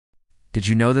Did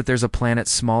you know that there's a planet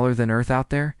smaller than Earth out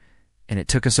there, and it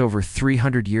took us over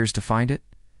 300 years to find it?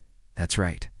 That's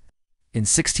right. In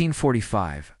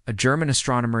 1645, a German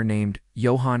astronomer named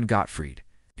Johann Gottfried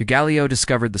Galileo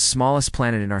discovered the smallest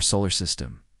planet in our solar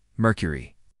system,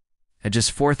 Mercury. At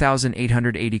just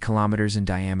 4,880 kilometers in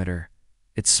diameter,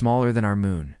 it's smaller than our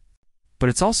moon. But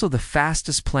it's also the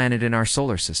fastest planet in our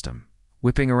solar system,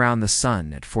 whipping around the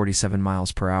sun at 47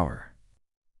 miles per hour.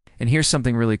 And here's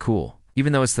something really cool.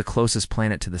 Even though it's the closest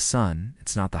planet to the sun,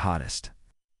 it's not the hottest.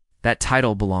 That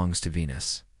title belongs to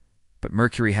Venus. But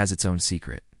Mercury has its own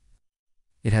secret.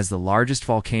 It has the largest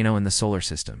volcano in the solar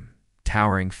system,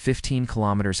 towering 15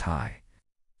 kilometers high.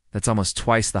 That's almost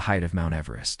twice the height of Mount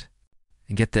Everest.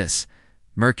 And get this,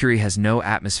 Mercury has no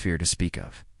atmosphere to speak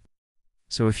of.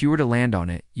 So if you were to land on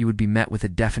it, you would be met with a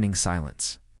deafening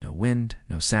silence. No wind,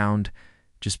 no sound,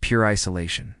 just pure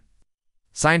isolation.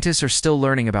 Scientists are still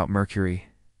learning about Mercury,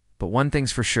 but one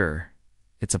thing's for sure,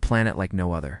 it's a planet like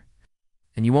no other.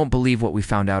 And you won't believe what we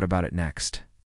found out about it next.